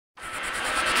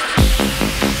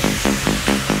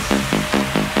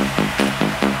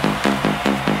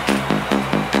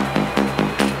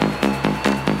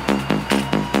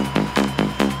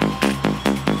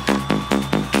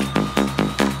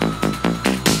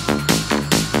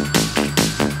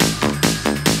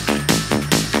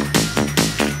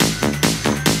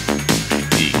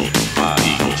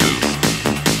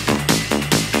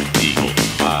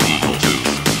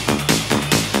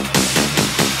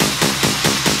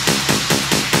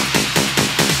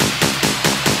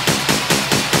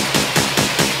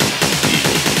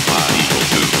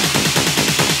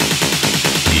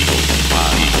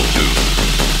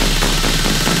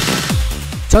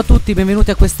tutti, benvenuti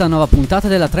a questa nuova puntata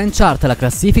della Trance Chart, la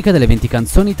classifica delle 20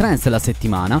 canzoni trance della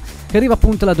settimana, che arriva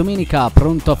appunto la domenica,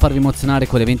 pronto a farvi emozionare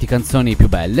con le 20 canzoni più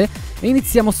belle. E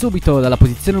iniziamo subito dalla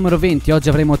posizione numero 20, oggi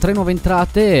avremo 3 nuove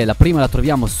entrate, la prima la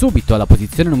troviamo subito alla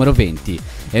posizione numero 20.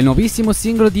 È il nuovissimo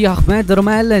singolo di Ahmed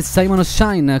Romel e Simon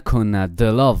Shine con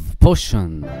The Love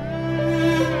Potion.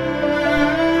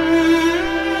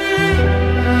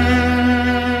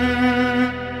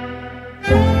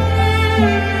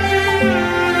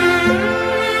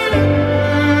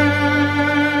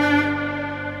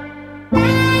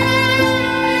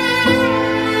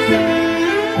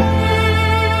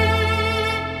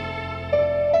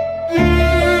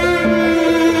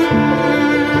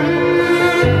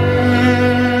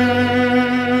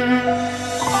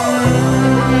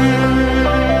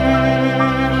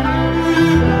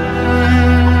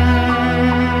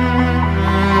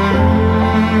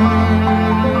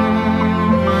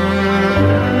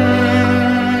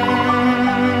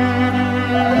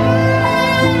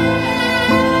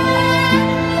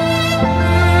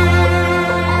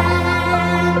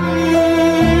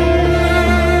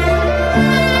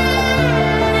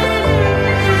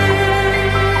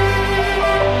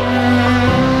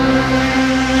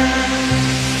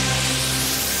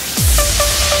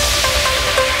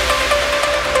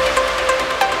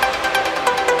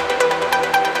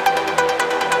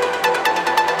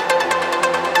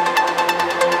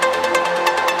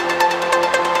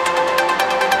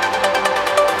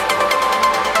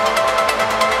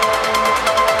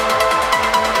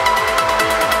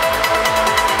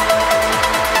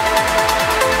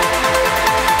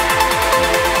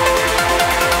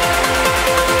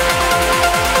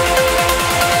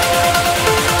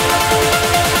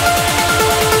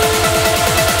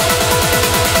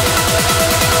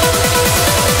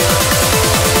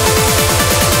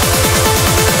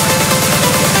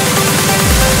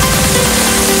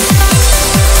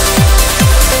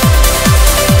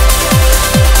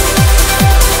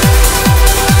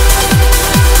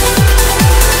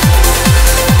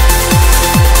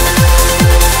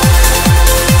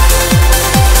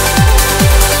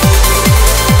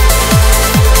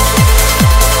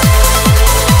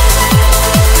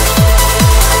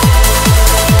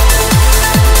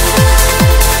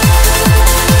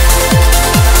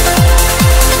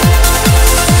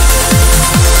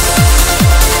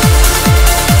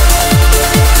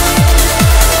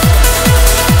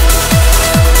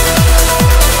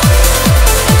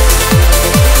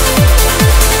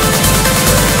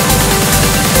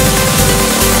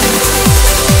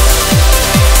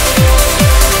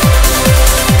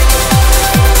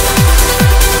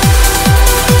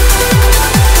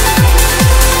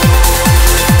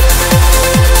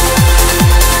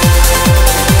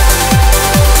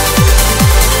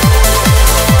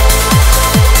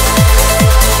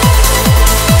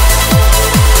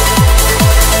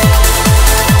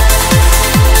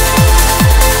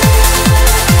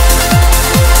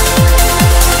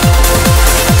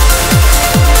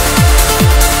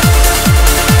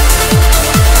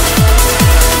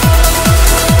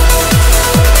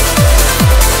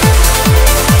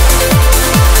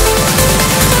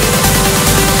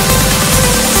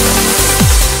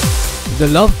 The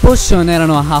Love Potion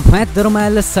erano Ahmed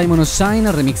Romel e Simon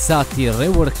Shine, remixati il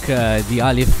rework di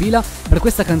Ali e Fila per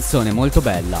questa canzone molto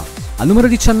bella. Al numero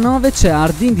 19 c'è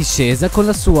Hardy in discesa con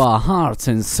la sua Heart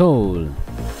and Soul.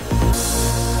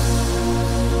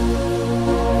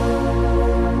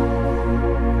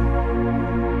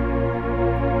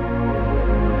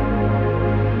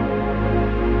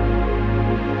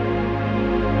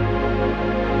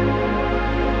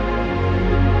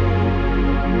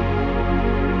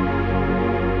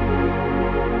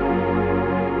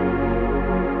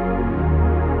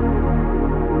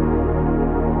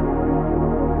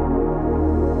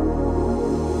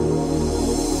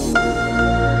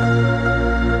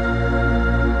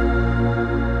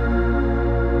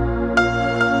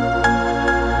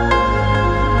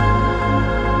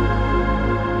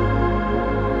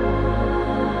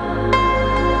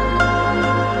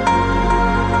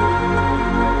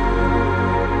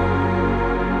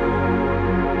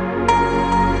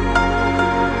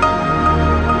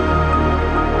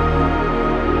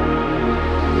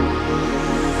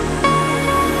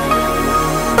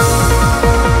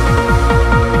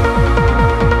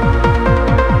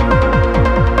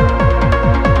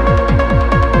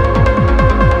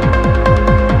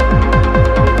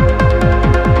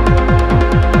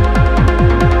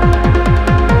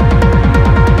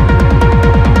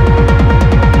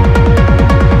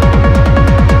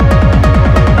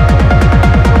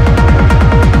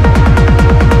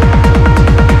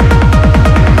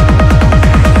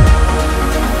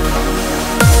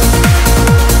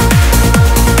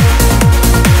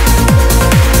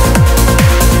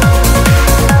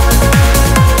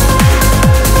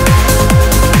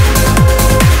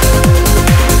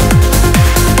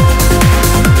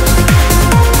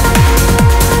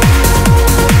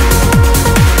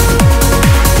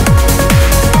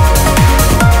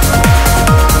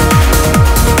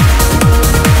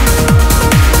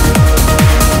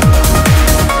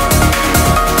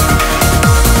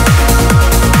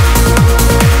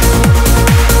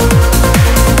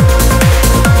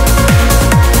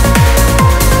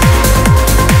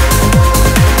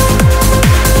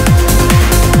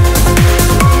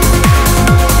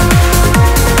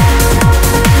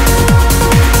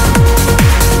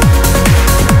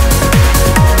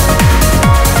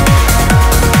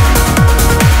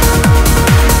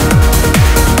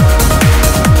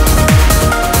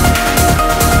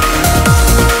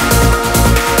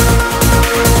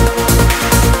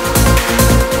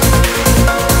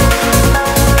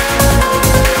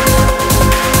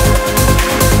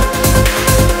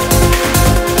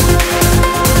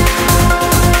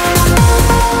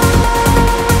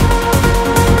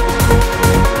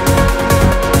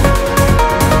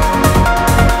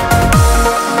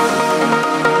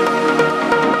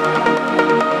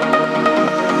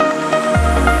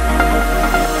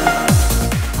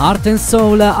 Heart and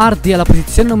Soul, Hardy alla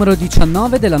posizione numero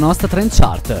 19 della nostra Trance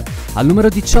Chart. Al numero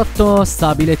 18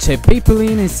 stabile c'è People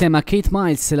In insieme a Kate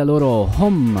Miles e la loro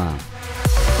Home.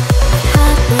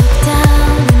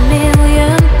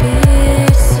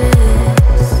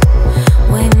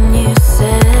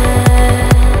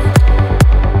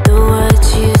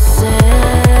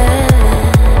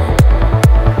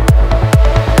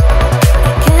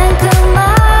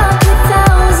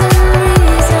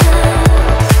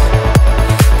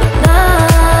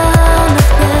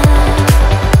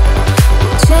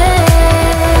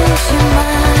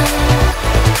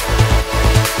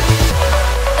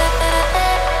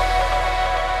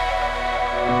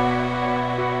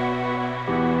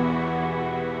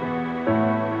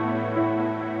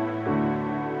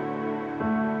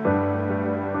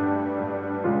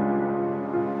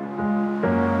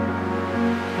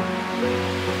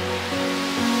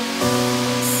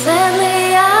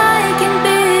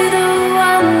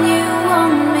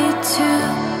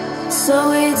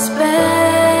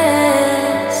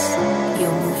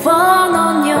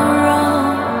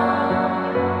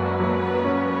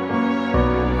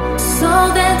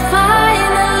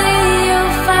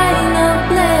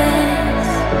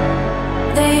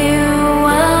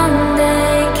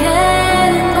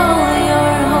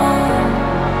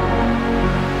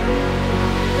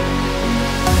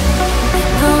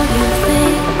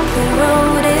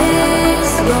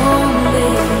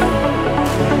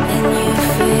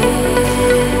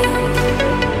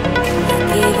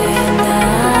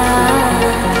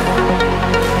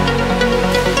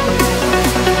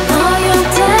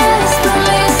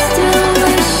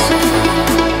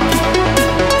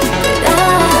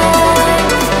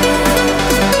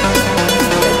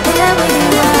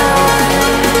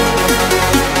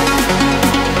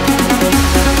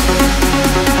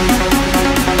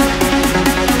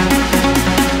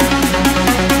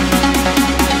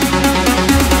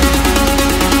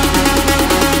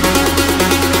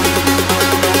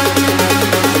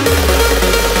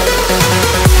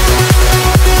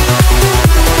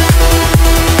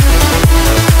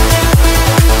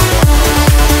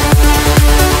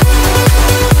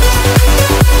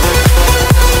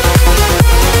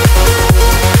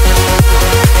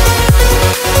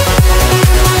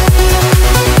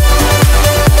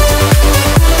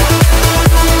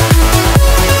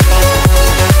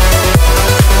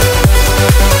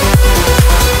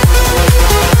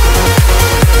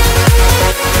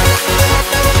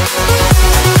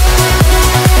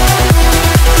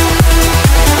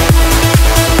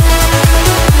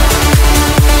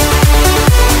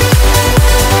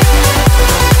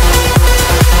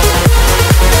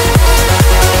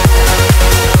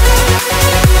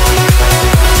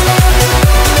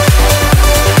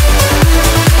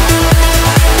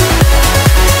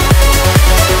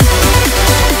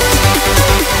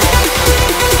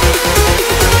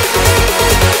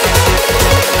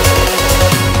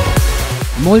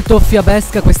 Molto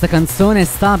fiabesca questa canzone,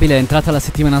 stabile, è entrata la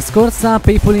settimana scorsa,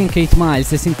 People In Kate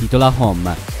Miles e si intitola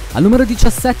Home. Al numero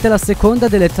 17 la seconda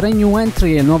delle 3 new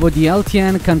entry, il nuovo di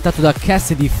LTN cantato da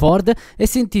Cassidy Ford e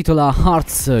si intitola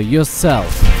Hearts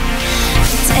Yourself.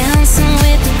 Dancing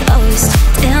with the ghost,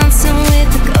 dancing with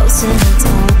the ghost, and I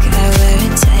don't care where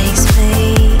it takes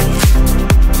me.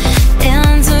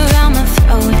 Hands around my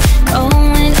throat,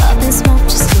 going up in smoke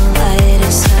just to let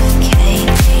it suffocate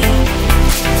me.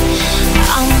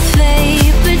 I'm a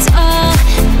paper doll,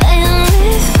 laying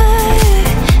with fire,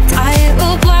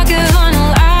 tightrope walker on a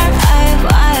live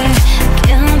wire.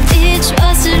 Can't be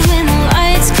trusted when the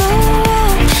lights go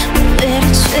out. With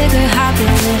a trigger happy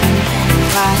living in a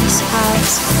glass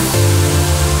house.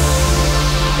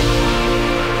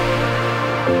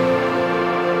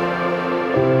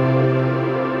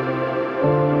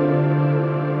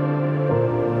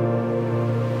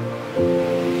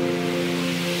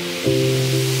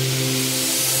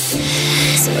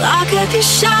 So lock up your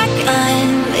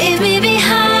shotgun, leave me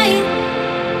behind.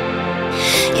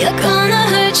 You're gonna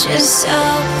hurt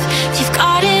yourself. If you've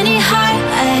got any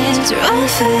heartlines, run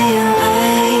for your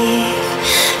life.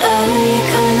 Oh, you're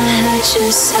gonna hurt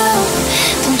yourself.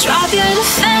 Don't drop your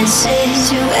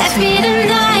defenses, you're with me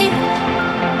tonight.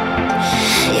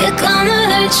 You're gonna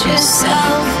hurt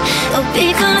yourself. There'll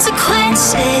be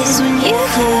consequences when you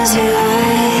close your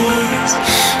eyes.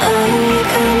 Oh, you're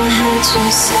gonna hurt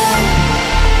yourself.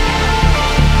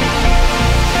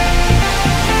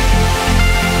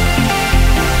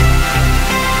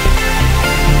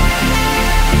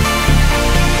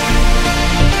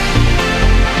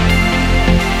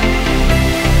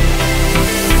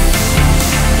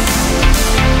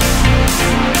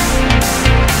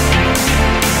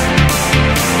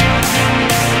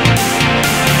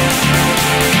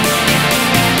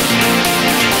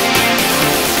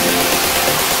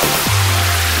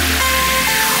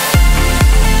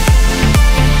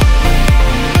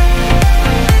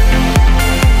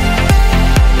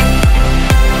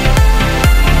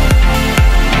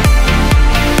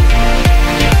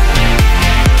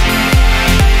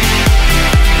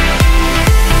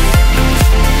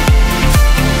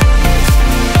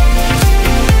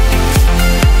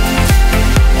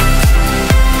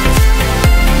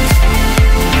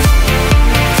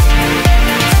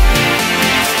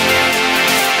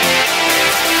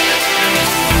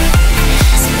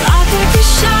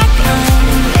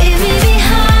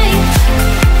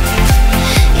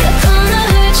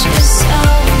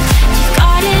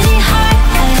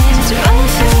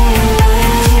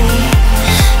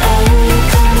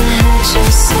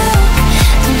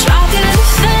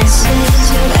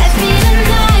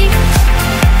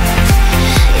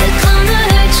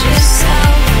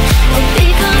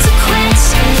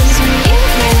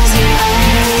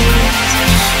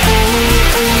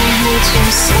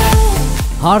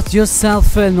 Hurt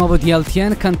Yourself, il nuovo di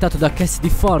LTN cantato da Cassidy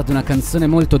Ford, una canzone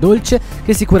molto dolce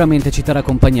che sicuramente ci terrà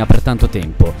compagnia per tanto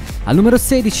tempo. Al numero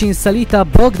 16 in salita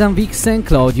Bogdan Vixen,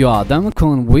 Claudio Adam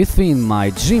con Within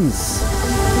My Dreams.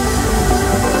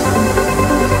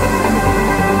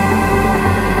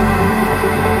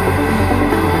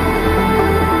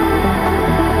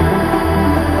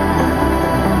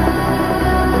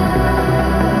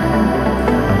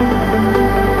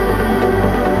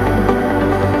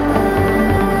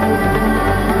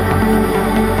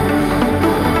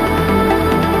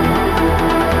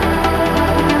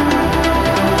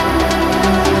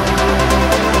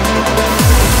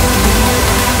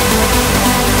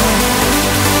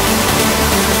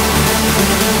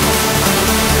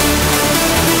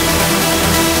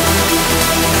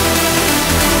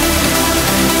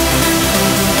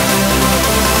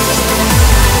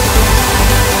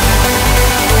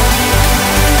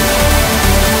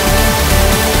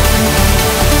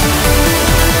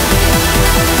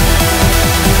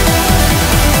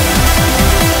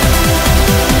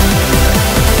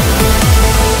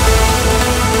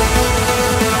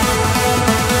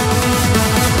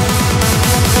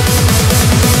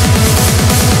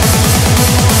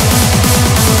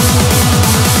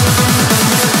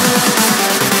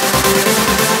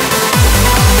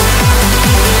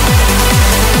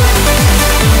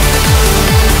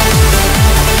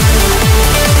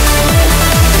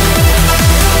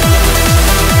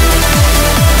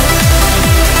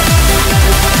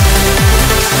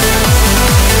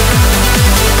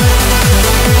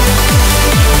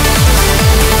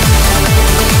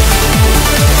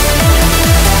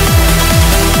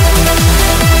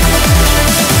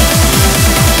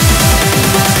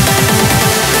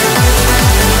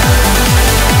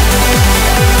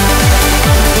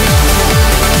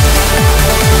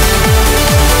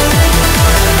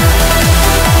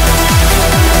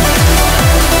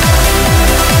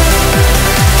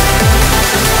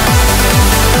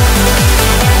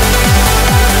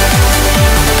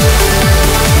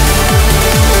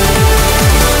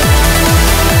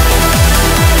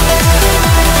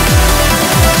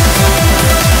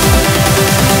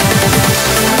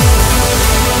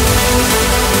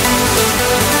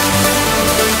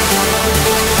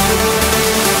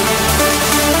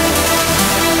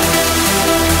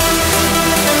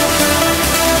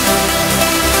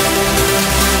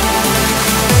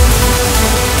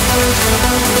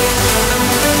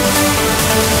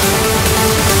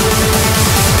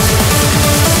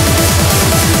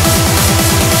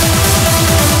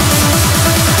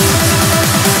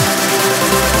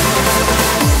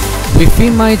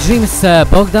 Within My Dreams,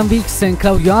 Bogdan Vixen,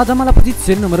 Claudio Adam alla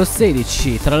posizione numero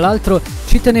 16. Tra l'altro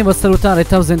ci tenevo a salutare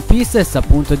Thousand Pieces,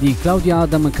 appunto di Claudio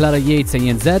Adam, Clara Yates e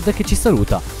NZ, che ci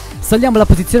saluta. Saliamo alla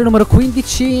posizione numero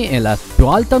 15 e la più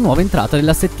alta nuova entrata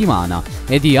della settimana.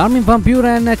 È di Armin van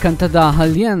Buuren, cantata da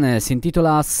Alien, si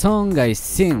intitola Song I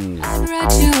Sing. I'd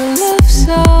write you a love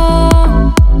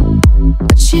song,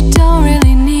 but you don't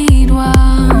really need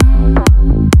one,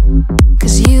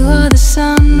 'cause you are the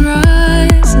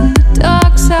sunrise and the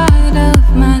dark side of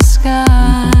my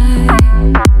sky.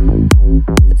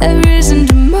 There isn't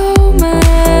a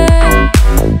moment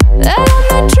that I'm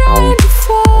not trying to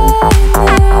find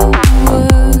the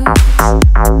words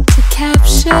to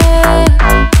capture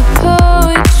the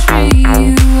poetry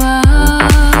you are.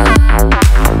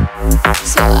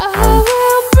 So I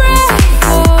will break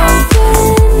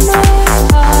open my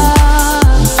heart,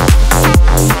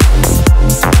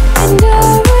 and I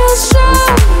will show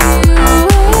you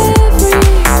every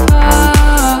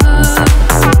part,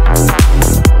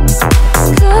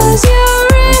 'cause you're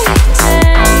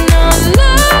written all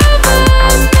over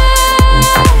me,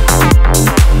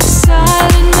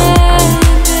 silent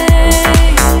melody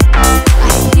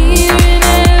I hear in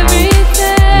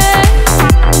everything.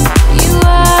 You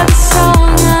are the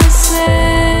song I sing.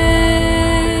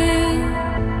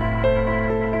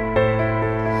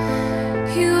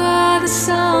 You are the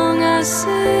song I sing.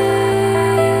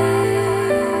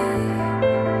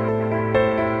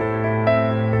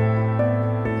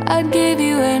 I'd give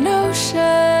you an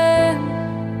ocean,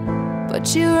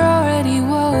 but you're already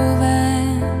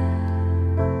woven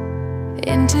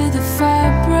into the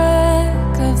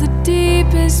fabric of the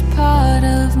deepest part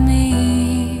of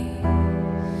me.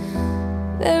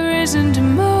 There isn't a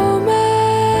moment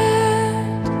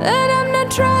that I'm not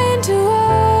trying to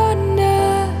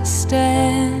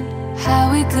understand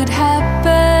how it could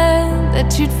happen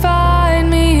that you'd find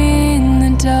me in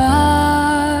the dark.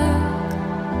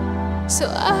 So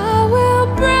I will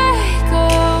break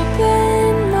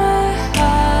open my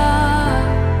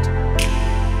heart,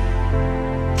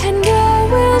 and I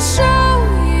will show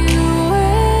you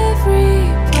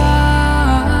every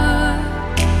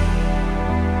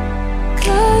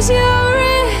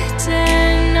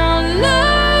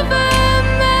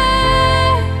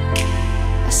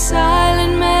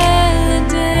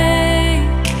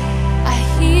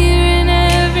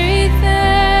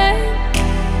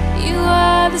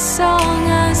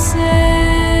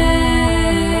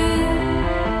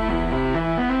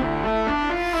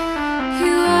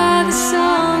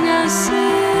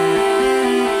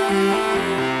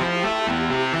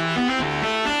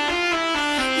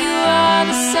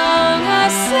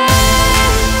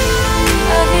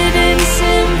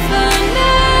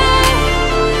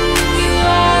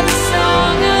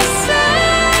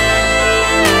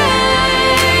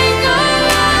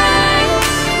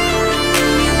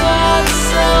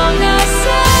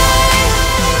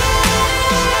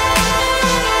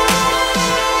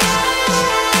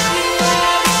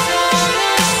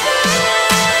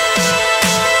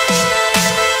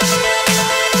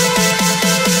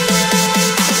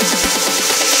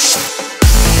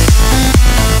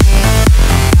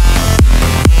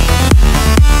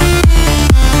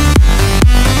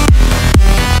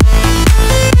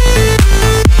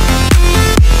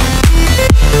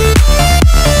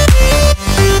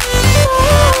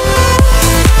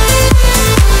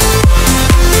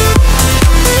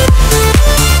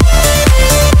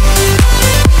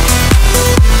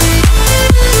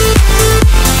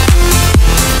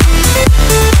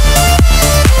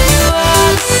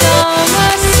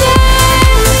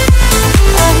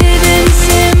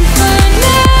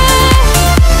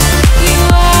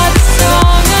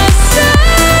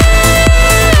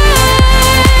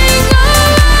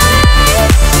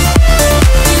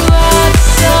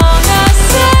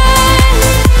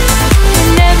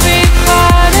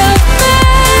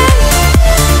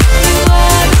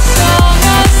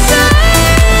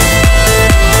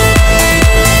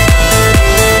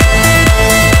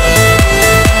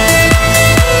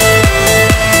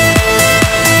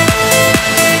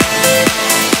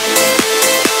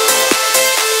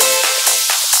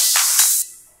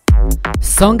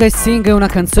Song I Sing è una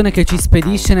canzone che ci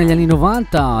spedisce negli anni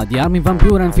 90 di Armin van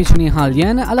Buuren featuring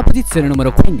Alien alla posizione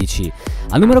numero 15.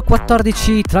 Al numero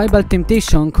 14 Tribal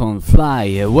Temptation con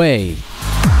Fly Away.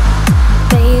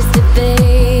 Face to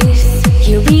face,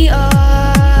 here we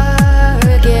are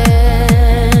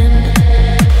again.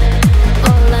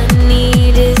 All I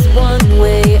need is one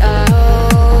way out.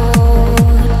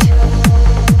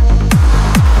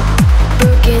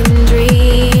 Broken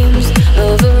dreams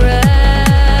of a rat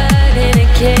in a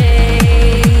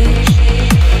cage,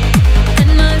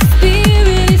 and my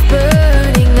spirit is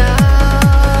burning out.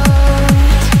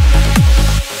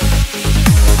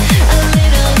 A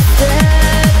little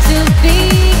step to be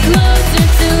closer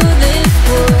to this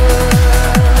world,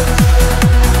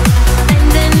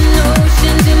 and an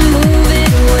ocean to move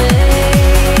it away.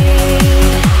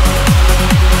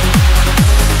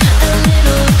 A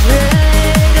little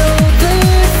dread over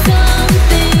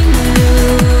something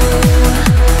new,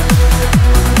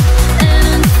 an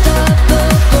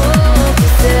unstoppable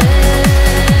descent.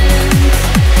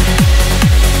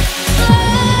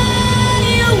 Fly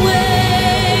away,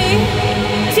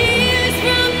 tears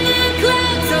from the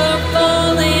clouds are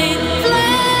falling. Fly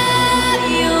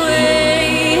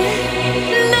away,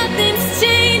 nothing's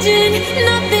changing,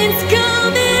 nothing's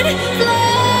coming.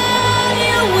 Fly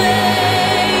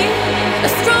away, a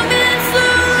strong man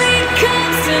slowly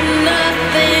comes to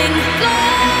nothing.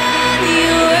 Fly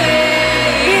away,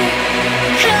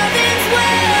 heaven's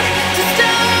where to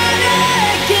start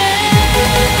again.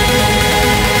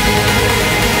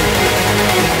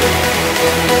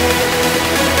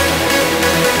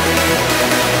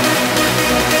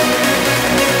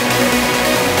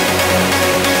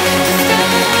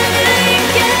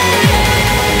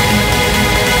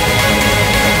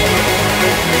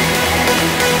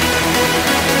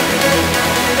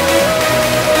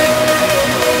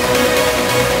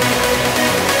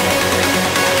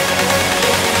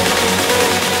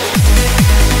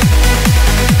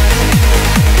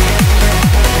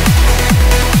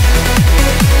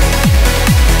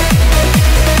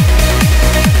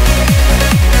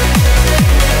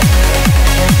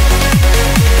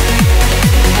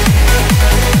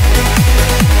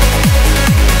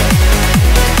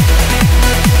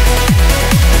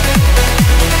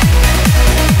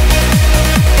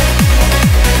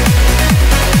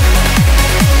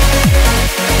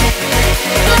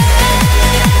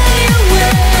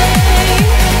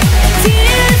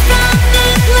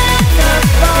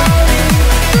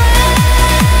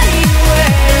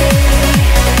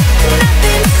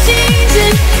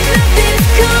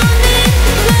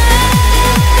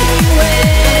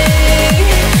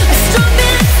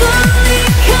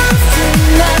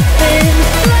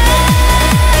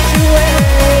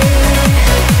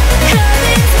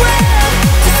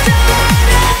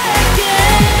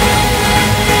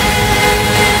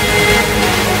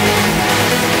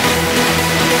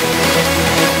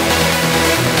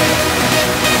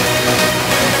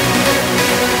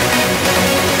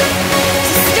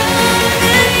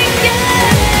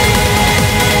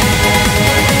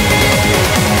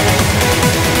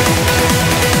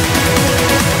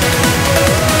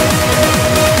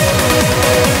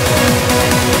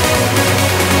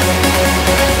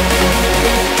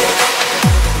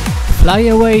 Fly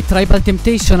Away Tribal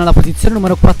Temptation alla posizione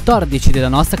numero 14 della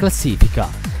nostra classifica.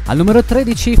 Al numero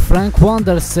 13 Frank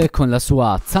Wonders con la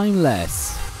sua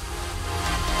Timeless.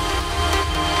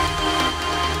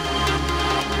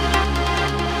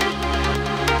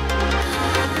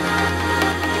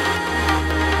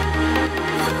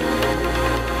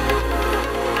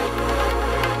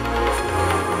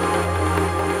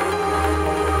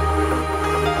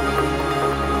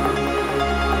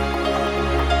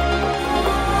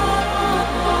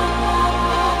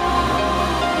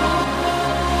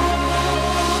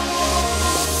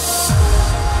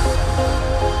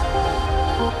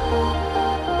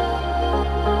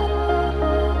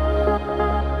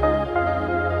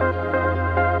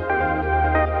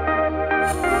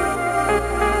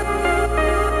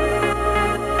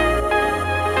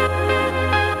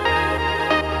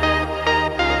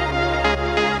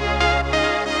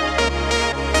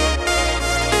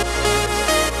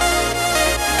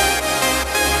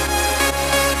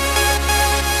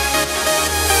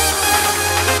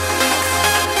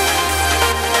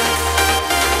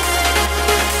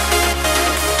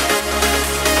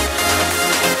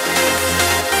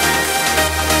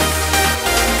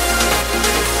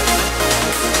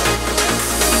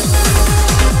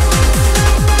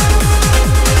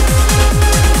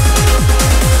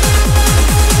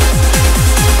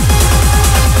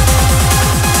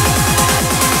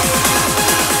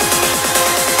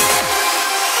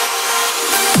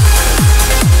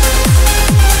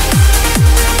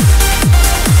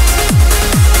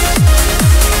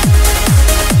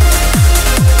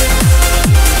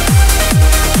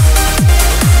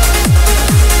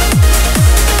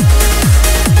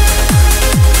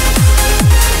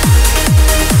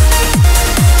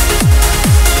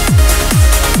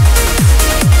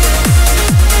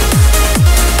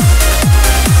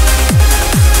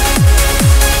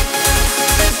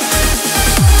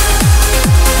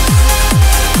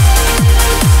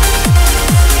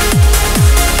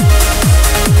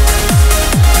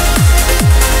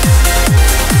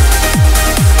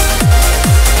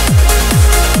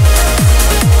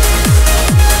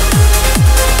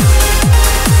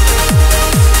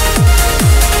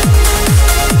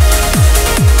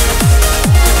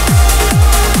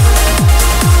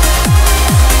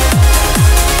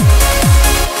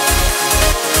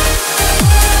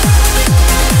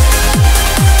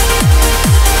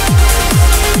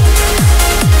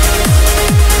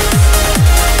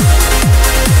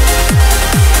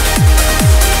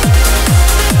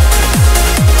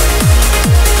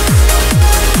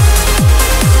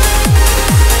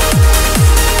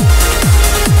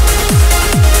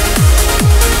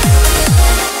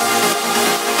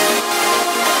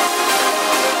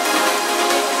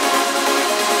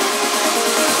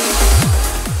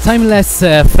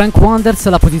 Timeless Frank Wonders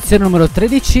alla posizione numero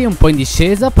 13, un po' in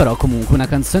discesa, però comunque una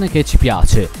canzone che ci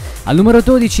piace. Al numero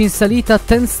 12 in salita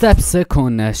 10 Steps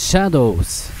con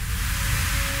Shadows.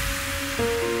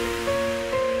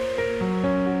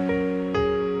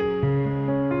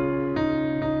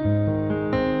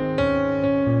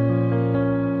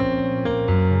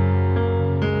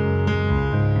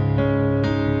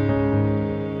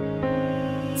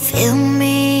 Feel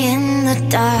me in the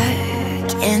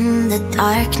dark, in the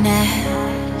darkness.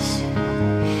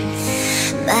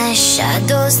 My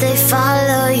shadows, they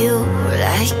follow you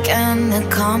like an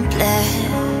accomplice.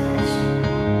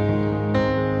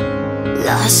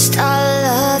 Lost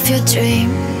all of your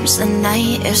dreams, the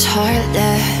night is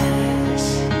heartless.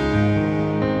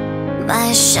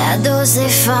 My shadows, they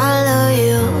follow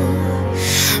you.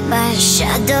 My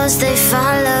shadows, they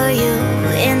follow you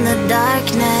in the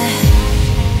darkness.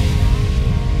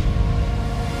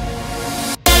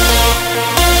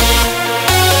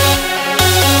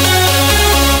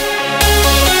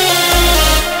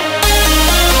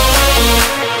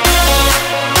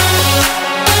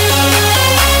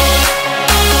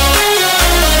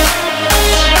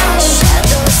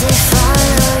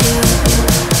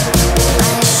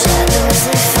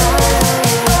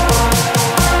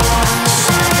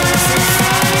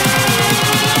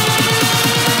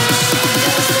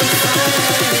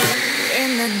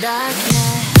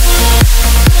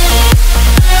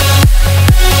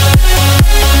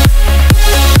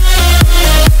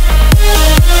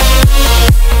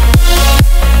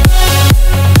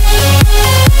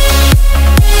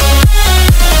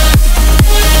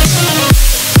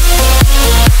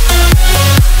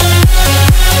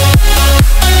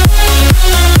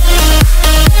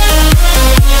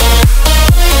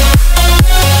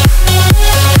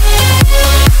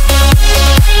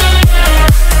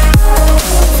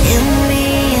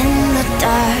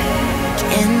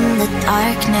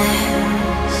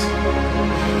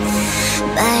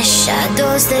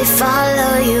 They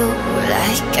follow you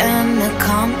like an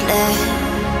accomplice.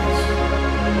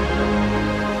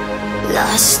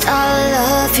 Lost all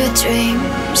of your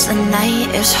dreams, the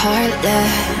night is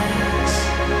heartless.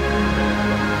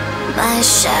 My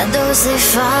shadows, they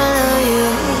follow you.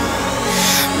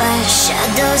 My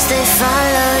shadows, they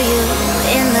follow you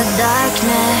in the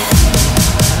darkness.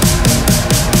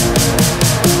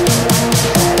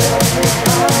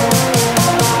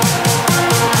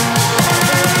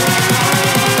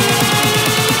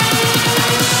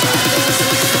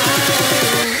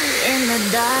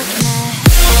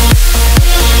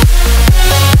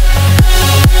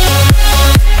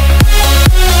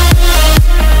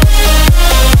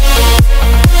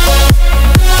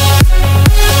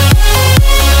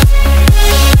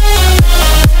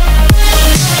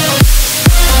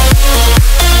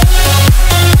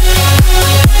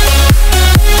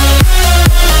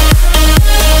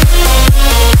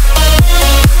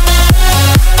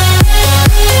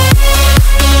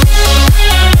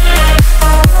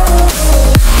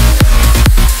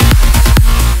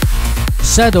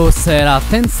 Shadows era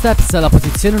 10 Steps alla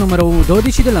posizione numero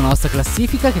 12 della nostra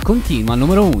classifica, che continua al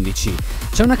numero 11.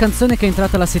 C'è una canzone che è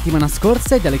entrata la settimana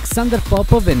scorsa ed è Alexander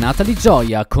Popov e Natalie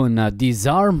Gioia con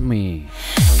Disarm Me.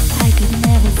 I could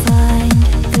never find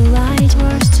the right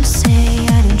words to say,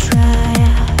 I don't try.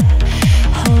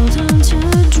 Hold on to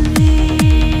a dream.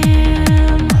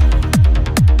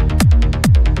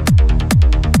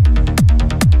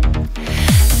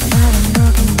 But I'm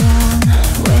broken down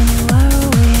when you are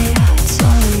away. It's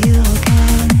only you who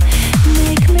can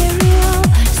make me real.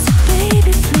 So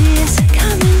baby, please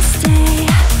come and stay.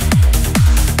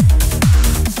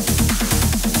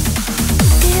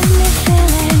 Give me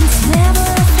feelings never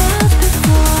felt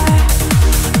before.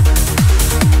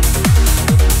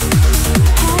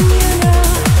 And you know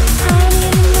I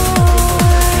need more.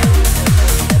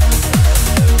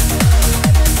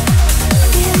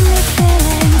 Give me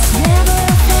feelings never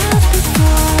felt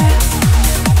before.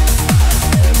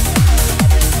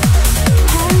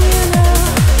 And you know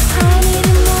I need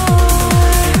more.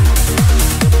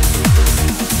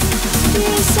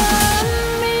 Disarm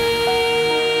me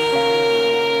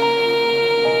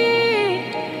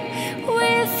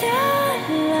with your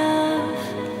love.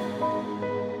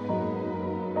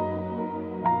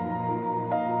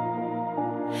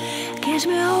 Get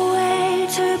me away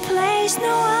to a place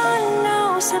no one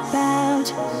knows about.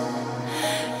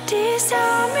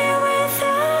 Disarm me with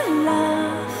your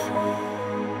love.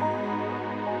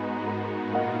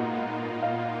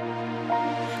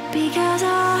 Because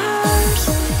our hearts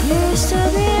used to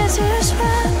be as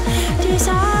well.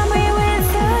 Disarm me with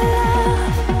your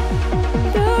love.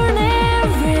 Burn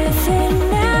everything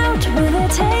out with a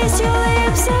taste your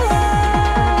lips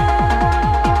alone.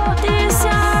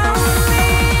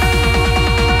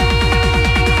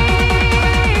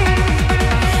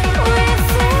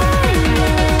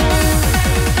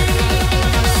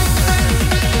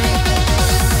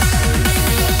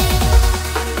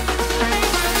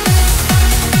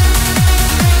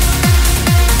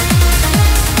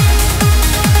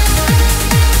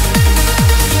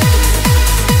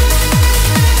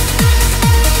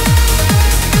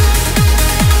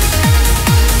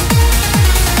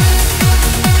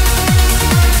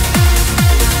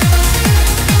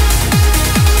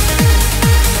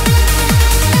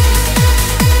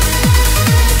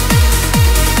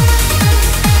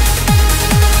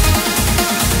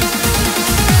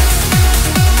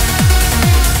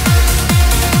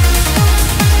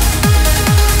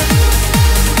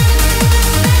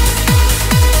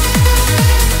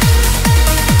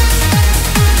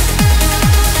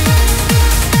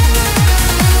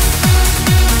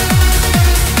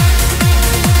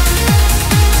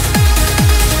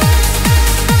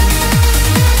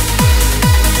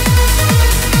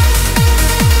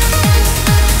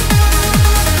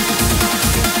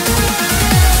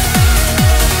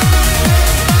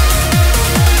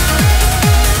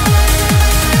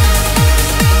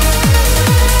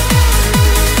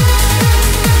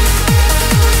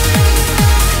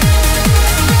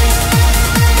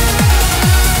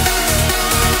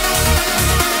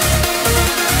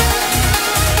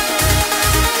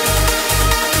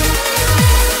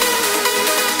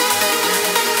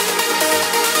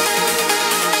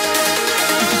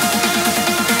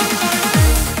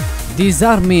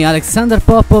 Disarmi, Alexander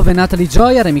Popov e Natalie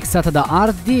Gioia, remixata da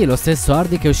Hardy, lo stesso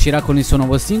Hardy che uscirà con il suo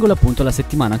nuovo singolo appunto la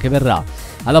settimana che verrà.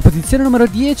 Alla posizione numero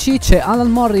 10 c'è Alan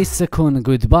Morris con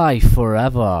Goodbye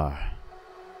Forever.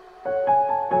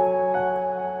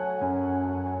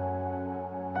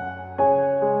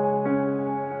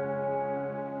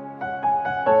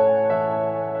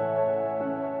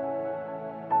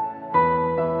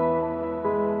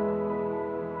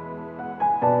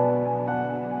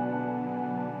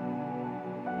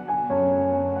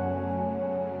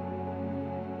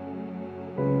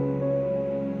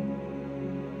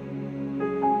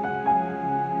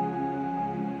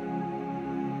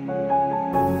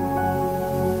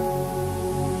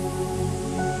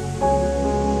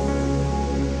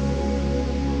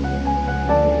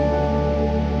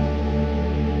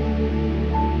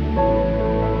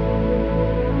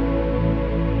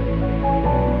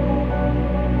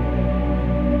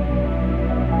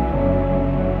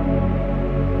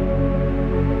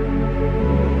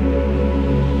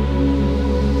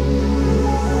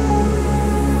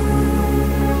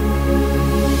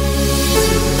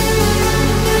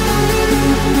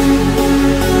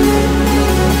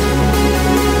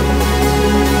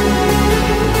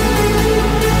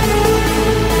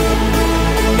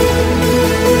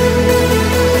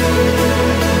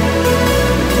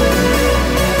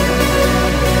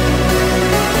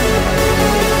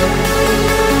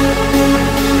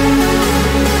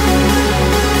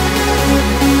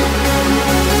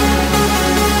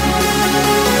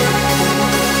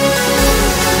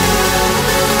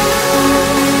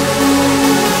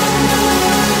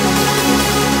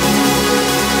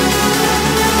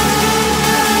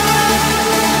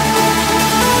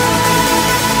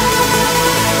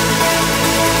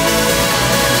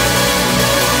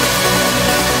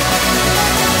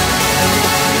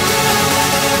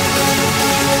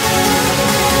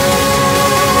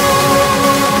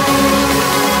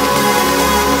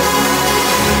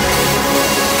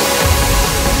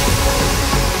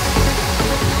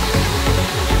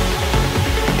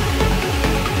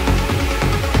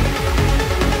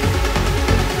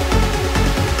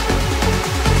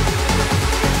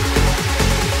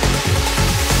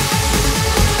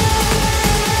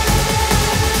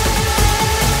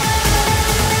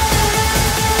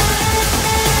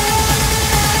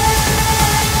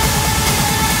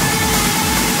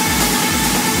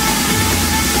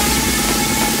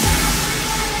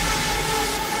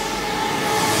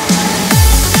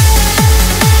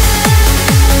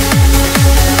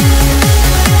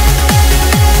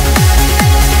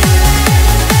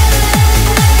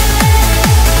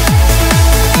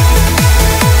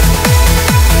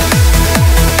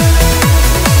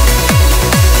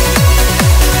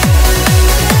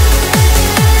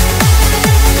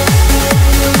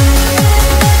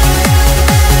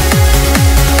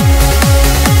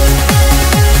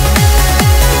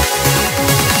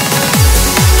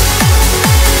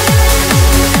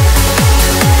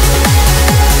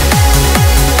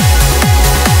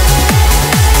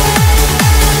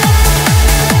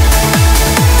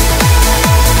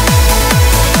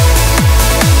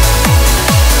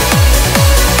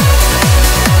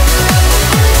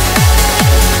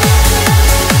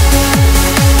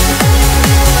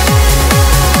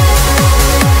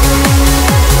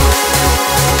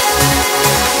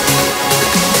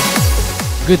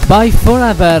 Goodbye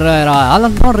Forever era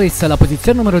Alan Morris alla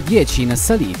posizione numero 10 in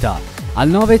salita. Al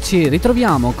 9 ci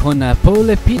ritroviamo con Paul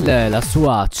e Pille, la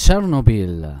sua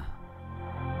Chernobyl.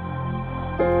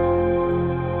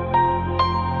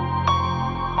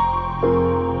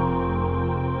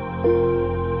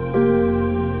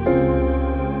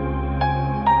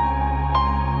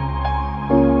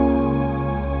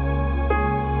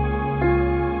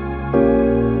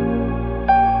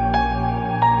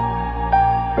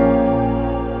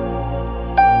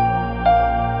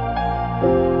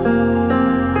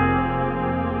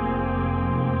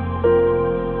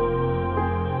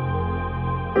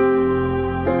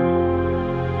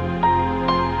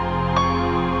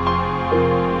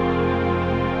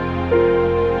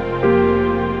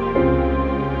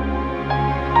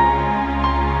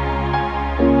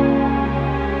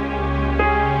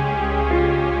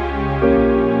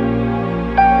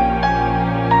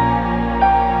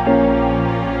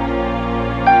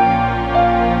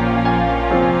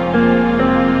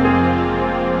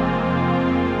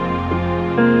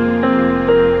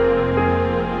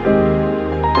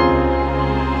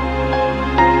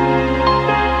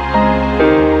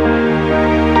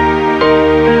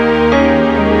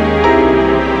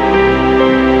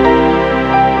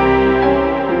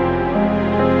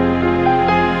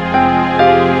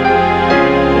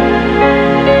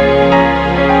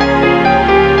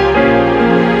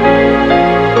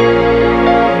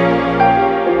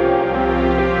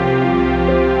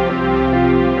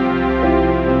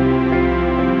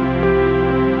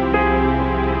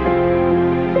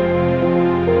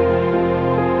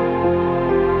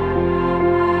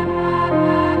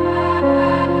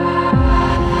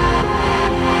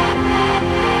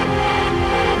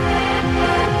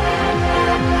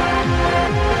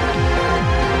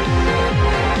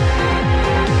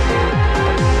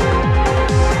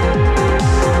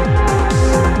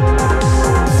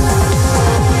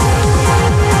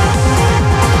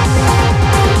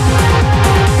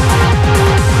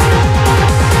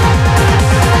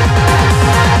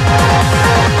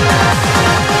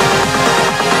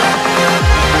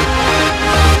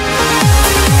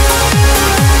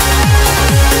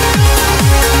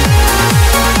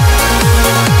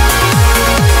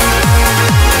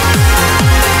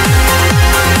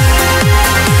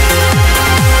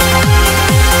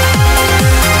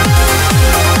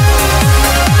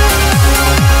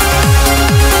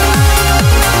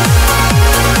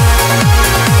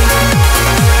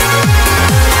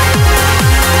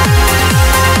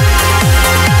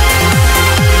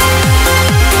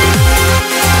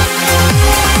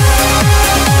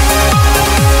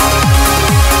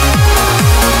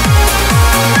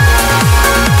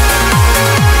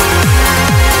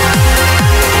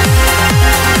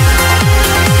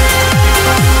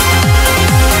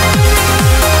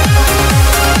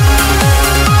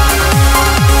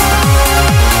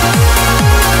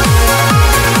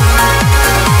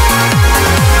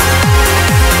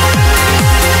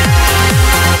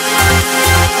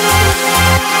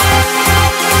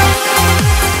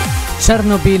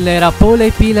 Chernobyl era Paul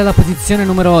e Peel alla posizione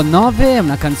numero 9,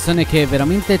 una canzone che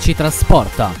veramente ci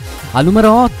trasporta. Al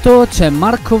numero 8 c'è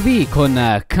Marco V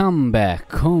con Come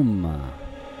Back Home.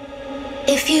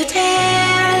 If you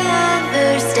tear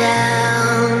lovers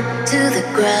down to the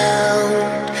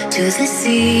ground, to the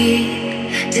sea,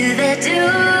 to their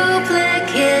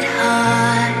duplicate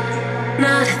heart,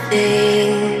 not a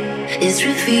thing is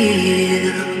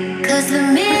revealed, 'cause the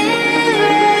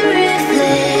mirror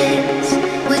reflects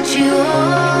what you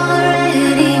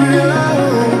already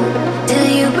know, till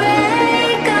you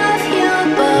break off your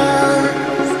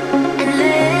bonds and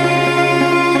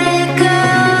let it go.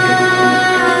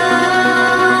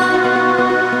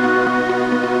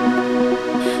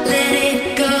 Let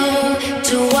it go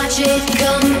to watch it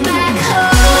come back home.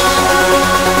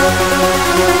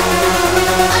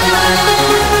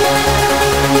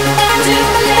 And to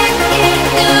let it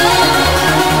go.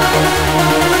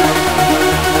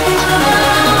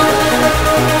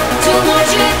 To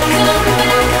watch it come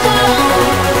back home.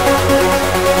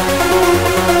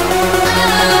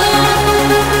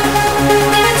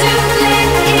 And to let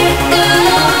it go.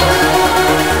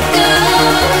 Go.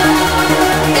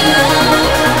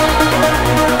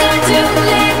 And to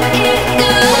let it go.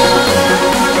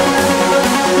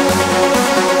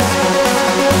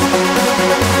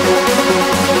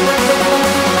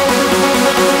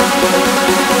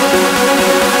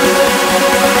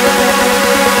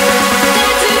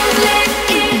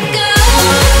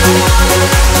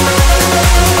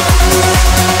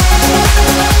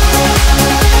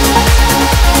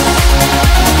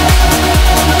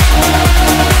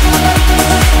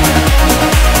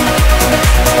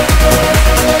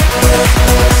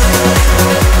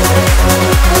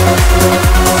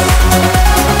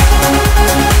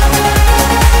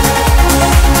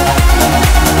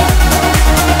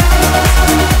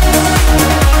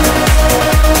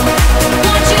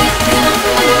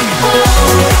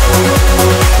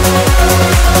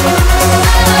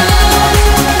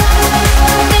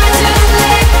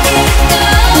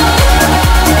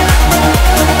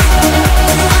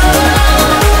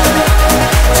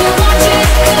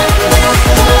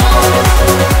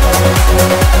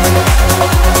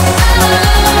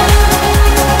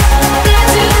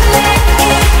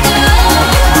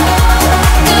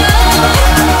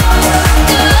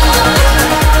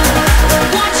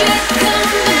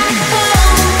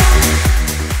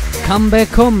 Come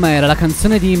Back Home era la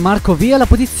canzone di Marco V alla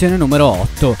posizione numero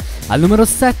 8. Al numero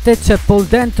 7 c'è Paul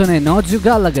Denton e Noju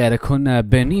Gallagher con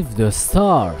Beneath the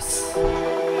Stars.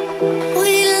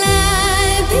 We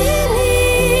lie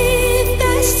beneath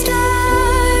the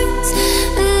stars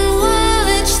and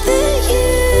watch the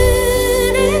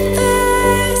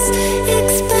universe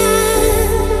expand.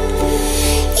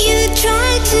 You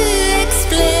try to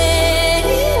explain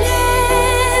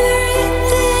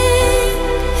everything,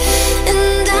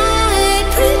 and I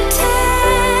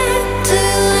pretend to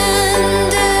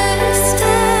understand,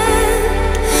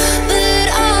 but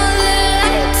all the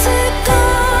lights are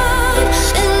gone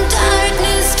and dark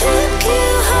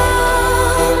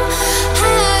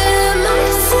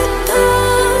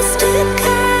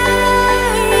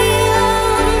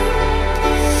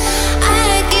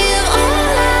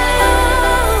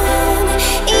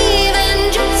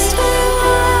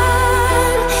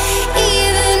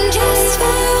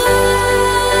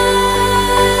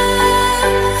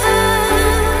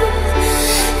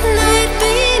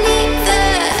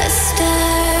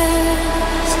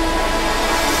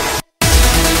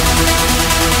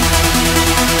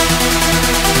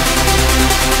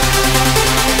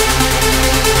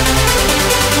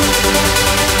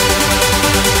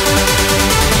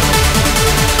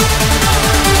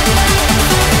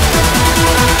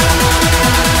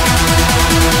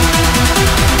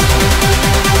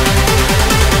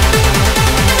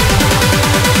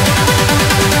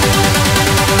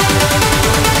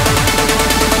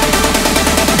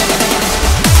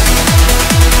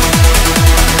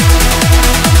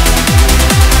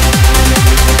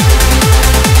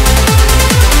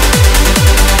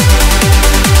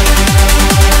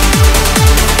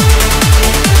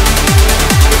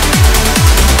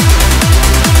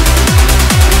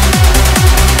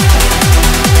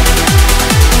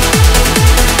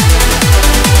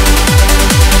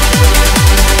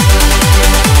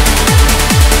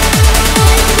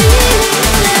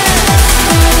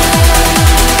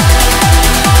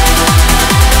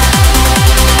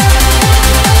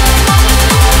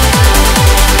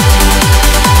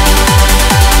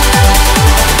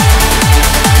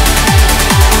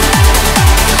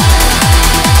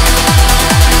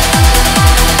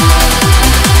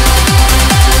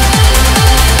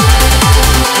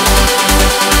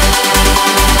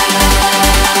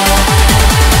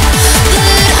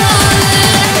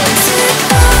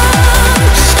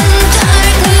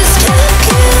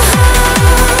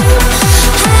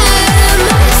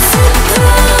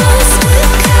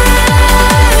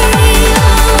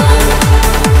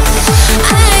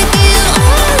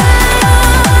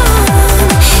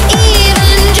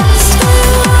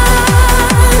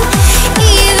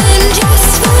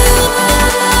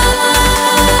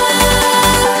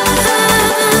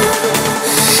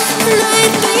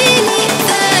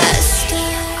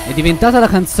È diventata la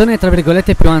canzone tra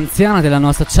virgolette più anziana della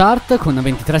nostra chart con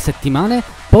 23 settimane.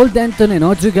 Paul Denton e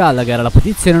Noel Gallagher alla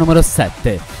posizione numero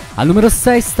 7. Al numero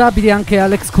 6 stabili anche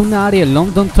Alex Cunnari e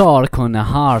London Tour con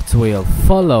Heart Will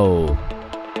Follow.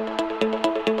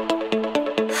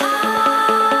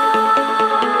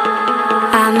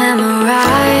 I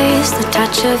memorized the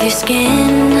touch of your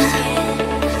skin,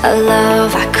 a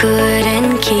love I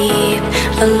couldn't keep,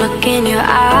 a look in your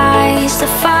eyes, the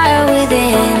fire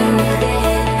within.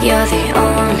 You're the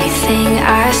only thing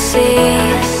I see.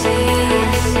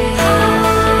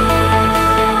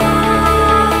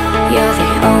 You're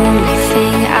the only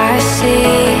thing I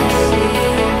see.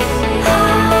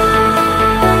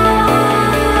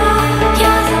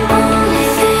 You're the only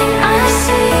thing I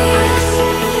see.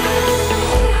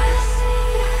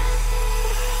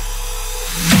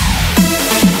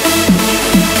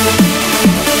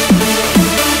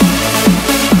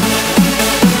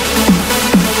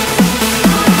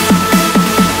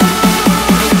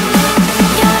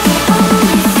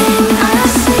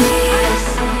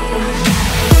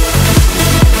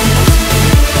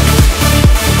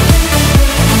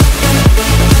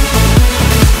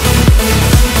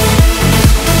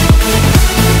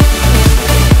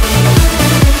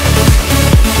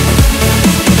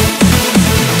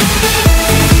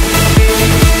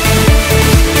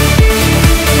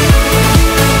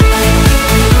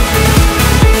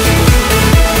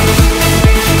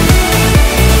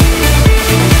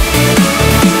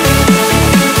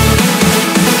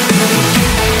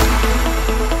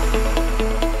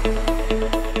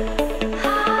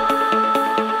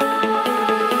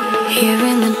 Here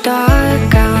in the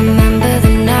dark, I remember the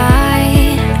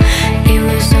night. It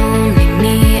was only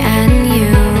me and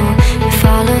you. If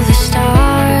all of the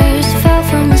stars fell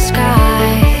from the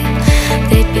sky,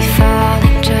 they'd be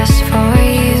falling just for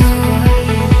you.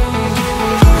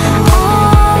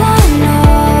 All I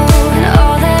know and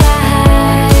all that I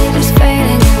had is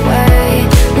fading away.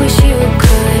 Wish you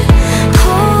could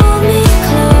hold me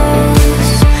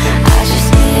close. I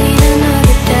just need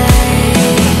another day.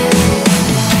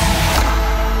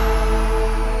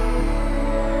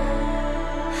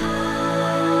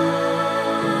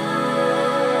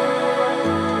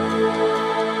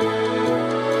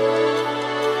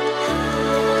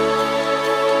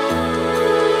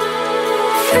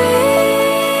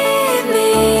 Free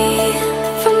me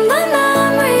from the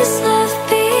memories left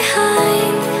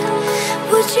behind.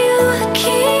 Would you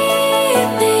keep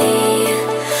me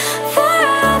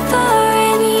forever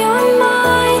in your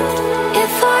mind?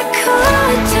 If I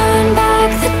could turn back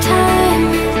the time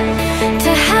to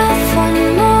have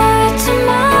one more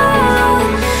tomorrow,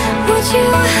 would you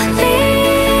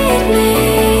lead me?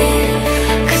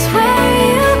 'Cause where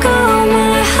you go,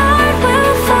 my heart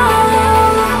will follow.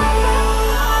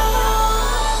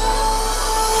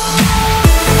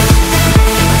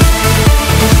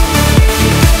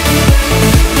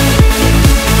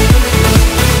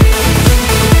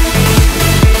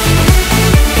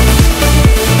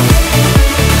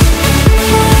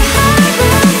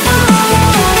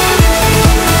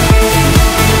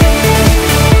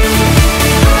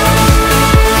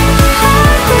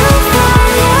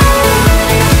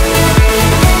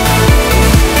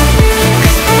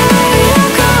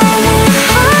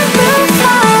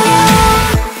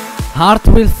 Heart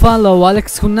Will Follow,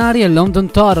 Alex Cunnari e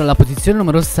London Tour alla posizione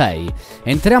numero 6.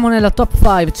 Entriamo nella top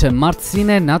 5, c'è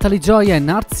Marcine, Natalie Gioia e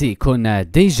Narzi con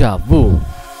Deja Vu.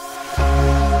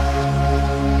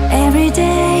 Every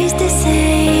day's the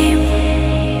same,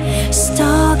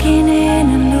 stalking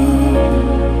in a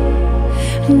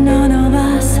loop. None of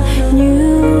us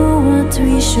knew what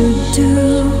we should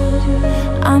do.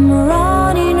 I'm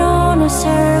running on a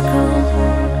circle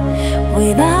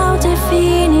without a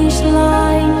finish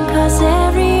line, 'cause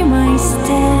every my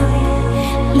step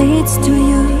leads to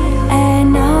you,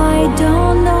 and I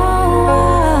don't know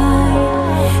why.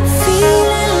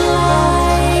 Feeling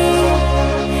like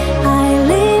I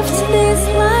lived this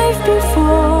life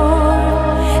before,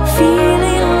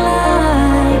 feeling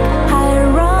like I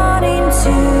run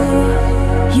into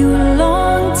you a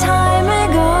long time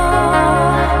ago,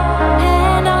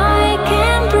 and I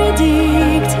can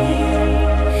predict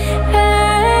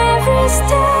every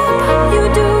step you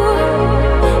do.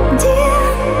 Dear,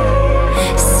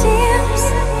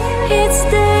 seems it's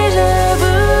deja vu.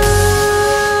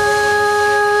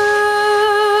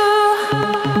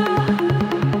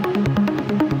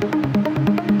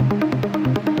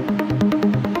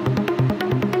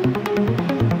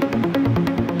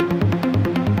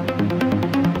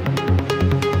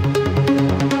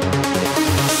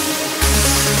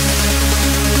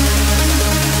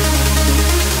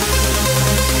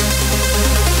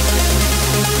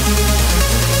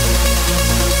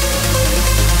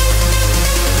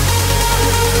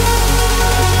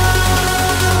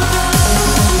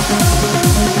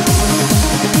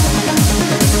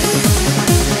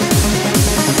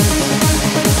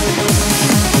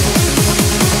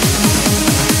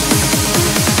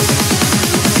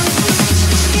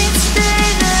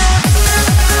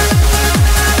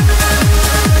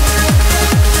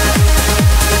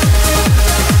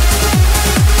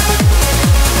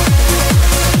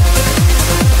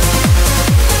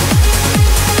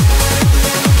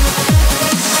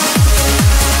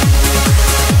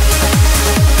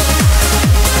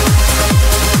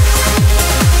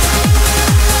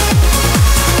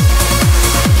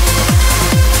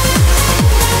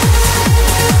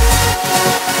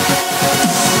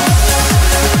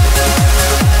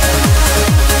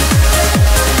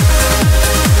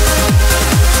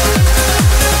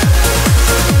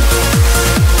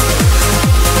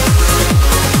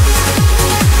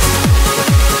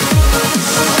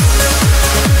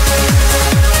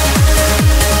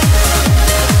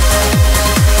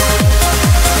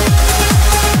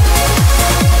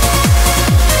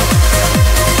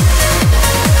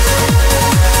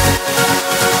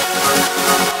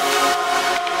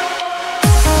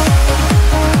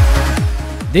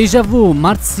 Déjà Vu,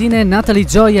 Marzine, Natalie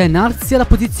Gioia e Narzi alla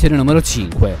posizione numero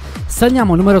 5.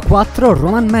 Saliamo al numero 4,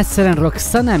 Roman Messer e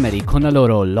Roxanne Emery con la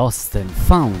loro Lost and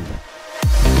Found.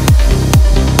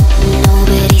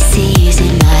 Nobody sees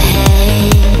in my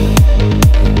head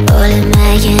all of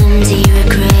my empty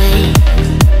regret,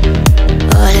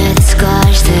 all of the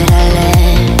scars that I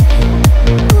left.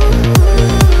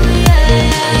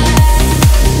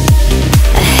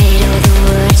 I hate all the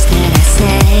words that I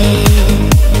said,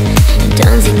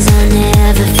 done things I'll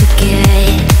never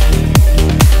forget,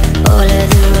 all of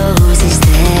the roses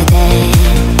that I had.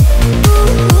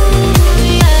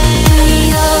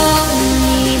 We all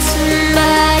need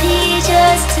somebody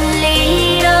just to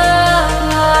lean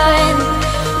on.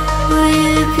 Will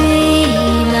you be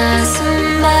my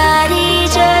somebody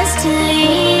just to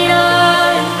lean on?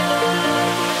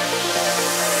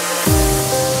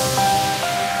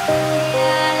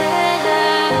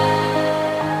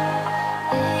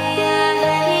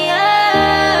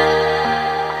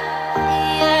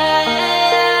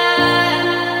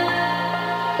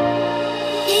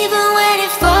 Even when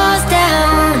it falls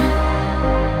down,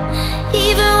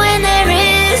 even when there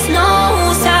is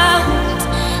no sound,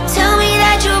 tell me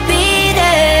that you'll be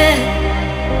there.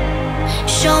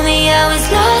 Show me how it's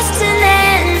lost and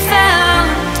then found,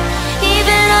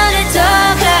 even under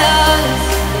dark clouds,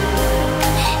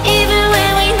 even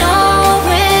when we know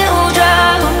we'll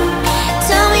drown.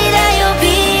 Tell me that you'll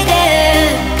be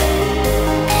there.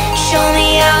 Show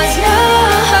me how it's lost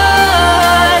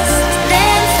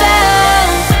then found.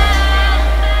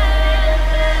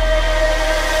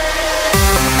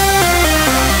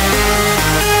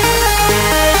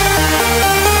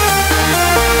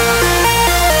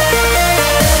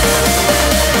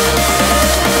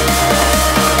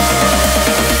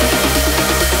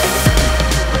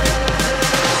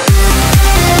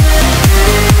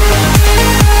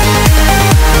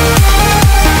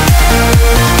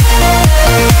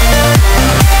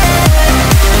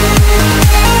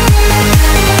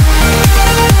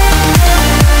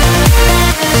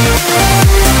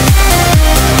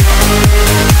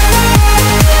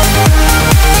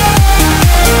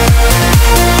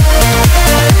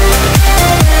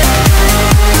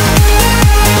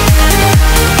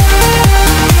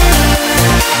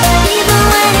 Even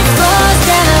when it falls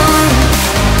down,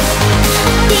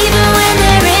 even when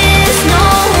there is no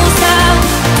sound,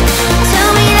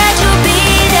 tell me that you'll be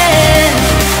there.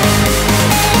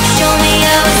 Show me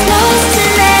how it's lost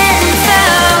and then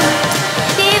found,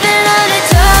 even under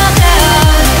dark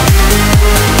clouds,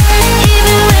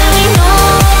 even when we know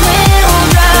we'll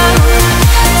drown.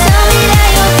 Tell me that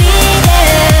you'll be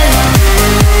there.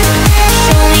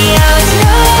 Show me how it's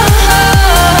lost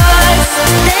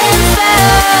then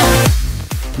found.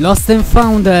 Lost and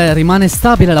Found rimane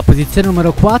stabile alla posizione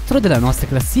numero 4 della nostra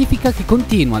classifica, che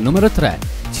continua al numero 3.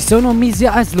 Ci sono Missy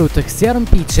Aslut, Xiaran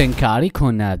Peach e Kari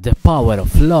con The Power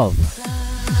of Love.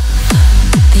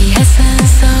 The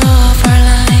essence of our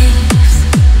lives,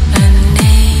 and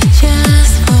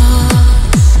nature's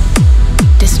force,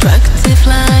 destructive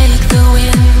like the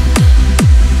wind,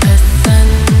 a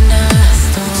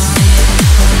thunderstorm.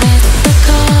 For it's a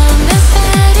calm and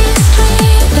steady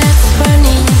stream that's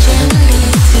running gently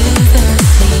to the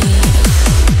sea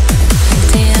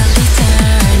until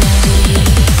eternity.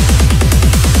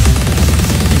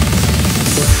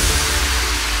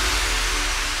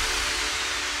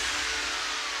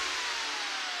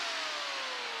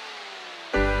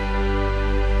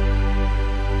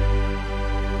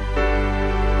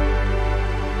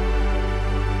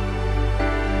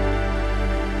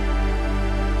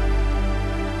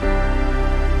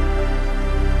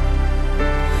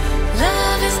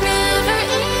 Love is never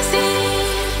easy,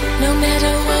 no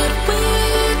matter what we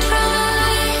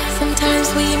try.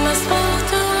 Sometimes we must fall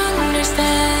to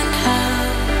understand how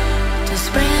to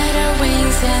spread our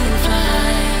wings and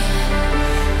fly.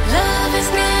 Love is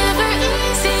never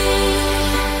easy,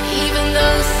 even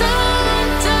though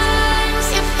sometimes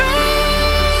it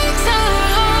breaks our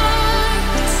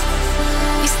hearts.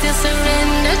 We still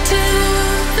surrender to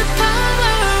the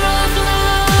power of love.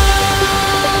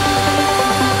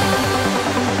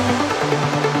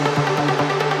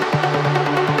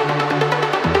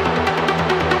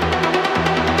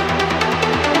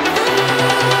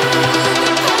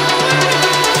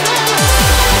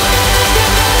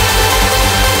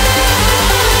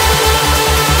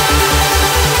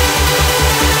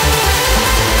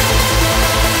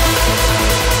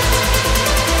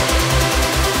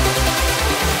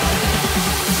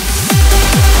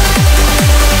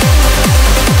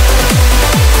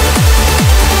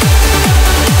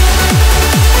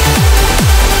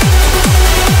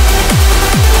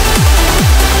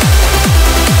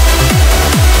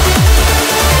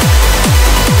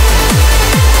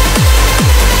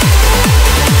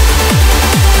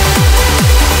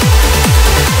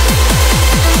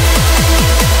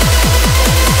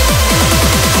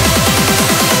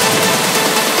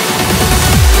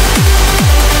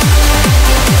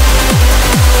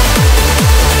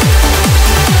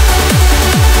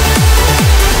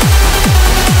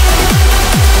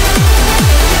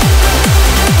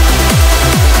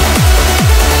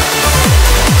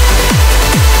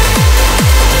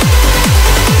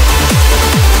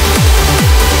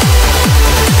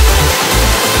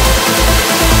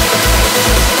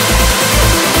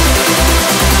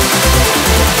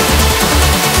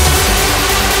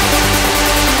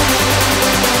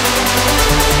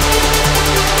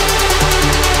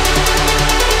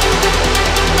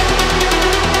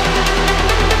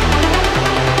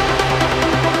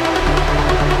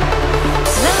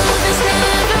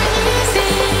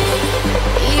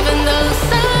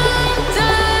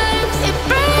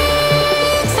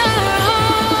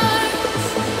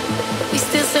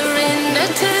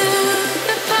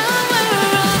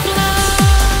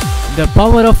 The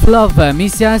Power of Love,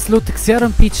 Missy Elliott,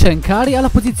 Ciaran Peach e Kari alla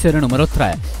posizione numero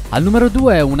 3. Al numero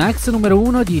 2 una ex numero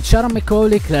 1 di Sharon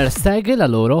McCauley e Claire Stagg, la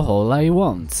loro All I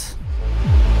Want.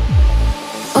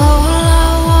 All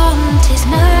I want is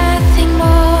nothing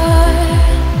more,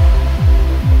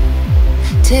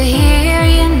 to hear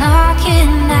you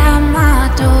knocking at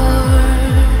my door.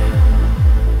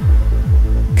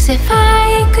 'Cause if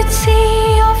I could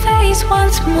see your face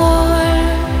once more,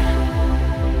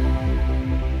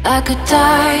 I could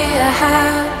die a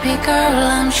happy girl,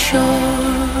 I'm sure.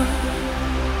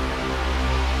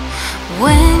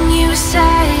 When you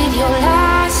said your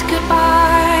last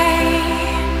goodbye,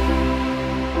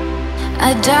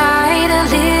 I died a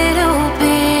little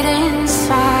bit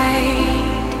inside,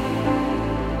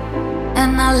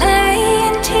 and I lay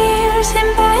in tears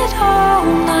in bed all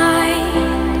night,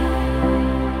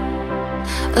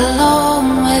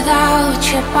 alone without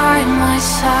you by my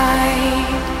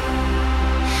side.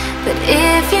 But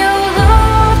if you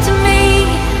loved me,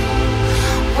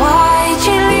 why'd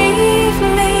you leave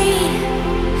me?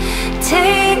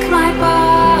 Take my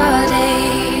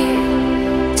body,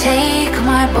 take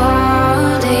my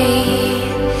body,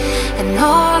 and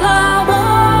all I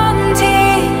want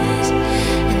is,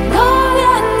 and all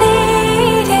I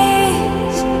need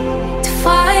is to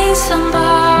find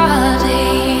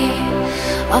somebody,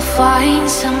 I'll find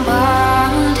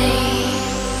somebody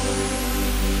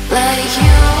like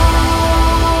you.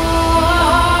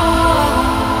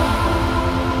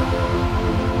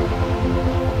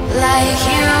 Like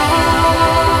you.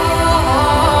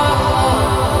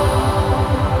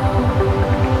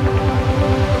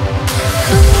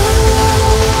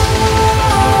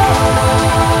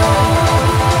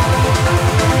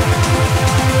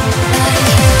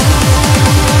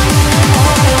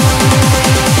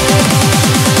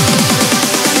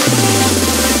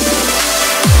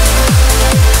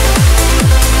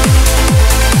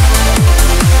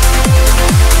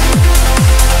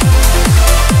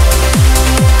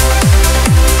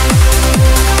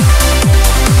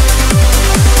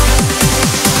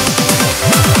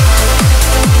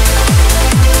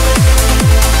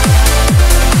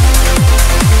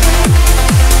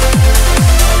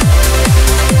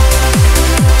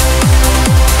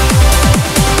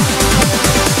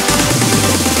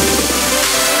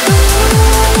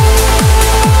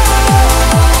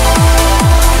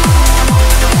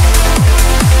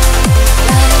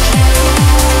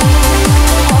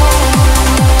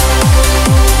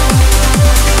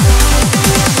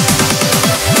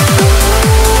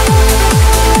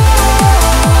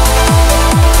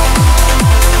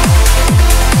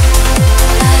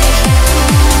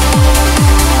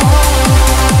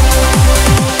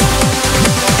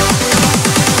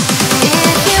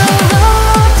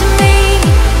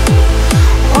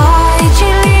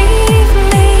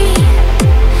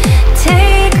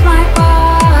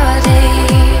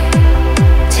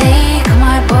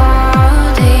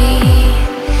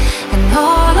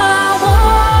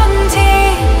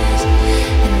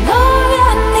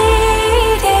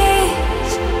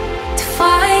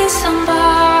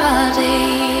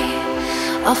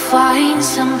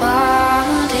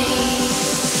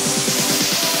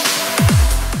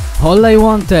 All I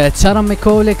Want, Sharon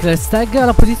McCauley e Claire Stagg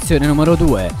alla posizione numero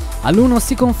 2. All'1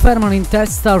 si confermano in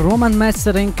testa Roman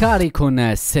Messer e Kari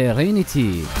con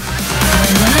Serenity.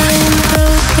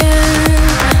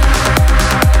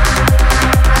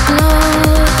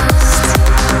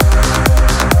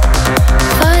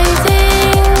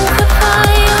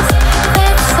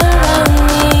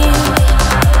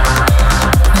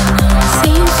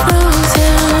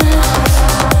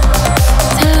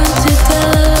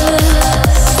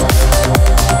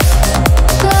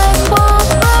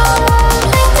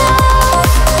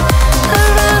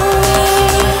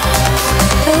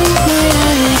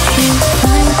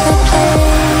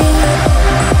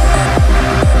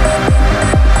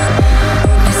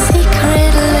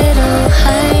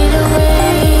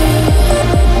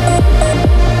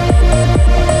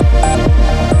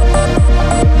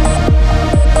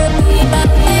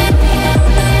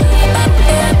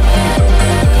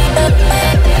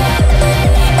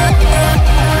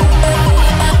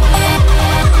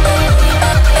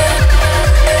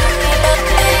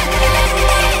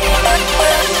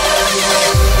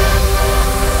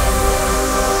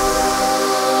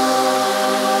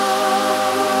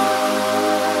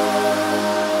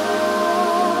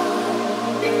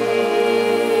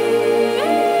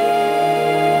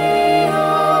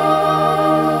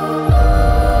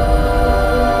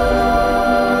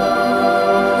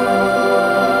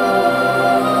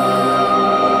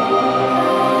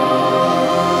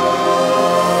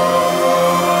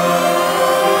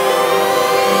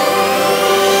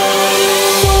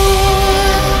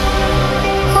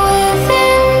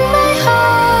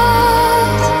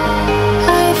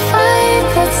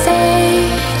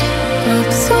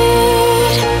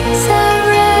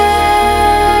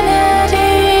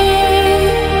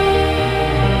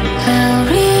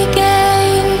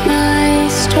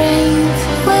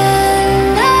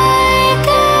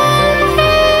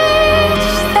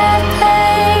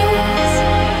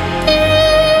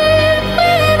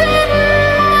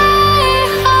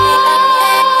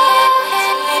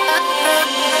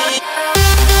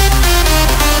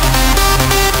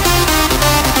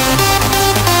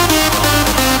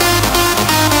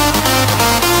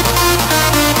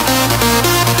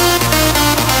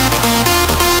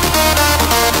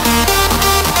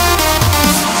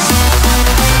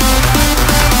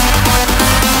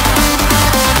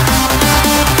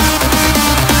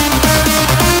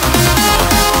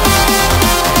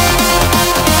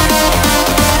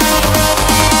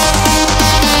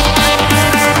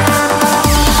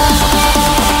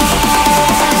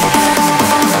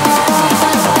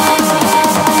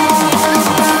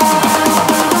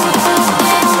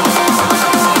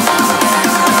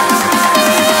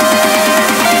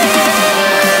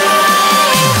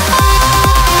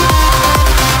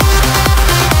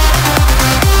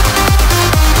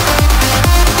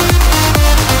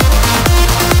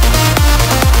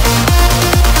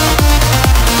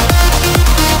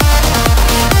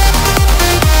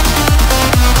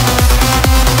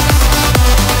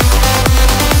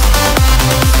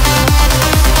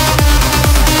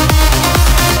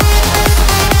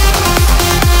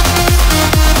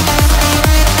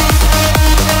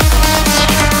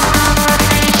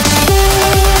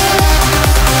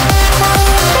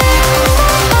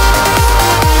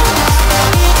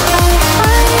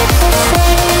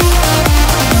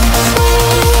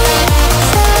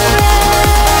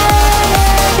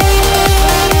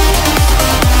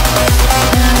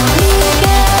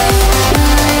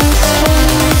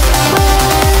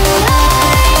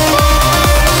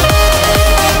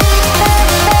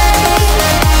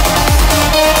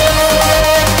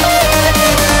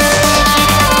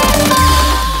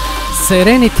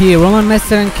 Serenity, Roman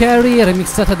Master and Carey,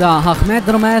 remixata da Ahmed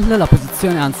Romel, la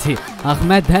posizione, anzi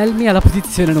Ahmed Helmi alla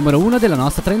posizione numero 1 della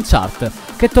nostra Trance Chart,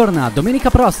 che torna domenica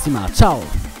prossima.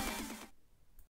 Ciao!